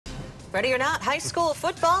Ready or not, high school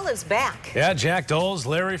football is back. Yeah, Jack Doles,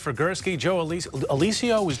 Larry Frigursky, Joe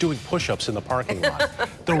Alicio was doing push-ups in the parking lot.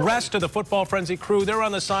 The rest of the Football Frenzy crew, they're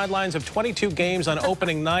on the sidelines of 22 games on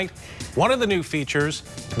opening night. One of the new features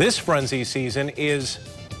this Frenzy season is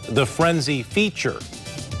the Frenzy Feature.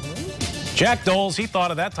 Jack Doles, he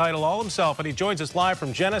thought of that title all himself, and he joins us live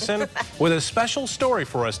from Jenison with a special story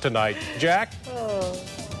for us tonight. Jack?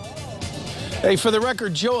 Hey, for the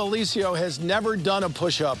record, Joe Alicio has never done a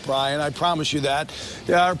push-up, Brian. I promise you that.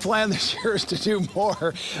 Yeah, our plan this year is to do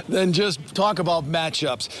more than just talk about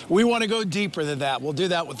matchups. We want to go deeper than that. We'll do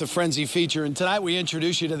that with the Frenzy Feature. And tonight we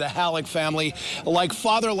introduce you to the Hallock family. Like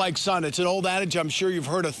father, like son. It's an old adage I'm sure you've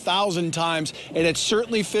heard 1,000 times, and it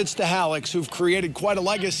certainly fits the Hallocks, who've created quite a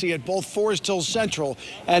legacy at both Forest Hill Central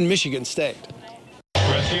and Michigan State.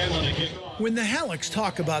 When the Hallocks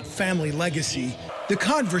talk about family legacy, the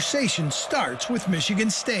conversation starts with Michigan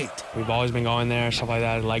State. We've always been going there, stuff like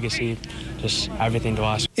that, legacy, just everything to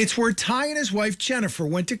us. It's where Ty and his wife Jennifer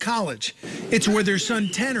went to college. It's where their son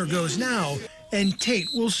Tanner goes now, and Tate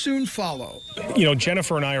will soon follow. You know,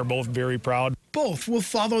 Jennifer and I are both very proud. Both will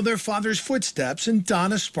follow their father's footsteps and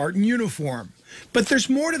don a Spartan uniform. But there's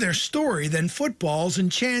more to their story than footballs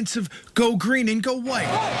and chants of go green and go white.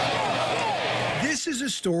 This is a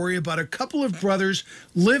story about a couple of brothers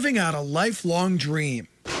living out a lifelong dream.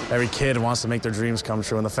 Every kid wants to make their dreams come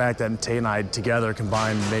true, and the fact that Tate and I together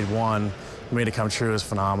combined made one, made it come true, is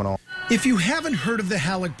phenomenal. If you haven't heard of the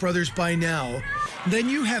Hallock brothers by now, then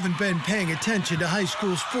you haven't been paying attention to high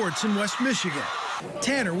school sports in West Michigan.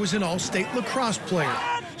 Tanner was an all-state lacrosse player.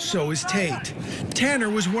 So is Tate. Tanner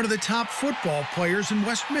was one of the top football players in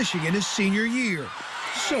West Michigan his senior year.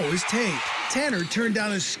 So is Tate. Tanner turned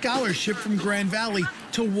down a scholarship from Grand Valley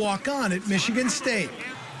to walk on at Michigan State.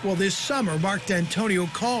 Well, this summer, Mark D'Antonio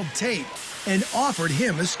called Tate and offered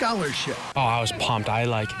him a scholarship. Oh, I was pumped.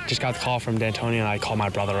 I just got the call from D'Antonio, and I called my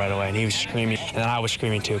brother right away, and he was screaming. And then I was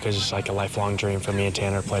screaming too, because it's like a lifelong dream for me and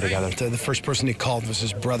Tanner to play together. The first person he called was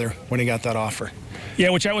his brother when he got that offer. Yeah,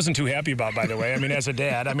 which I wasn't too happy about, by the way. I mean, as a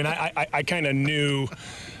dad, I kind of knew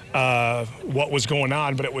what was going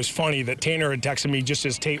on, but it was funny that Tanner had texted me just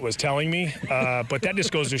as Tate was telling me. But that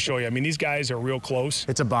just goes to show you, I mean, these guys are real close.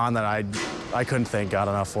 It's a bond that I couldn't thank God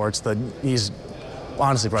enough for. He's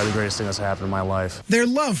honestly probably the greatest thing that's happened in my life. Their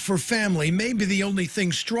love for family may be the only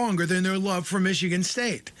thing stronger than their love for Michigan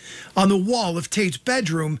State. On the wall of Tate's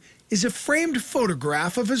bedroom is a framed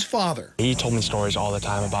photograph of his father. He told me stories all the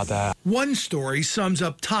time about that. One story sums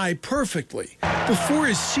up Ty perfectly. Before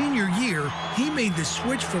his senior year, he made the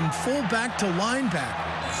switch from fullback to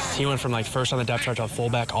linebacker. He went from first on the depth chart to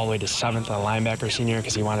fullback all the way to 7th on the linebacker senior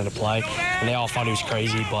because he wanted to play. And they all thought he was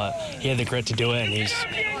crazy, but he had the grit to do it, and he's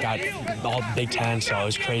got all Big Ten, so it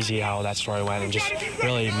was crazy how that story went, and just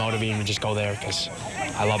really motivating me to just go there because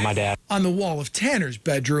I love my dad. On the wall of Tanner's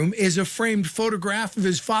bedroom is a framed photograph of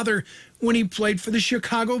his father when he played for the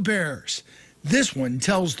Chicago Bears. This one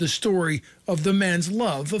tells the story of the man's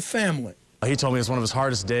love of family. He told me it's one of his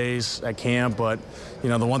hardest days at camp, but, you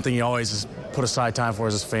know, the one thing he always has put aside time for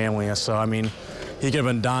is his family. So, I mean, he could have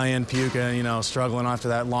been dying, puking, you know, struggling after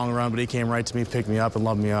that long run, but he came right to me, picked me up, and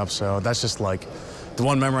loved me up. So that's just the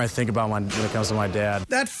one memory I think about when it comes to my dad.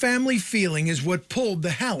 That family feeling is what pulled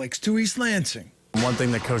the Hallocks to East Lansing. One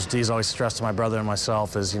thing that Coach D's always stressed to my brother and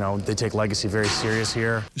myself is, you know, they take legacy very serious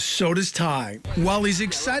here. So does Ty. While he's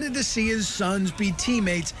excited to see his sons be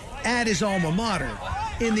teammates at his alma mater,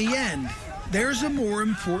 in the end, there's a more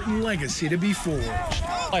important legacy to be forged.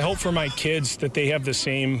 I hope for my kids that they have the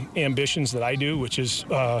same ambitions that I do, which is,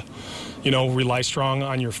 you know, rely strong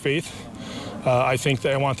on your faith. I think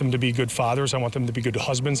that I want them to be good fathers. I want them to be good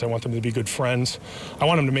husbands. I want them to be good friends. I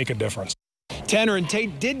want them to make a difference. Tanner and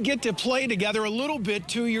Tate did get to play together a little bit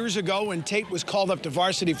 2 years ago when Tate was called up to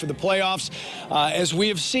varsity for the playoffs. As we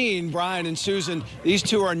have seen, Brian and Susan, these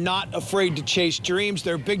two are not afraid to chase dreams.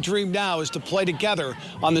 Their big dream now is to play together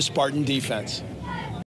on the Spartan defense.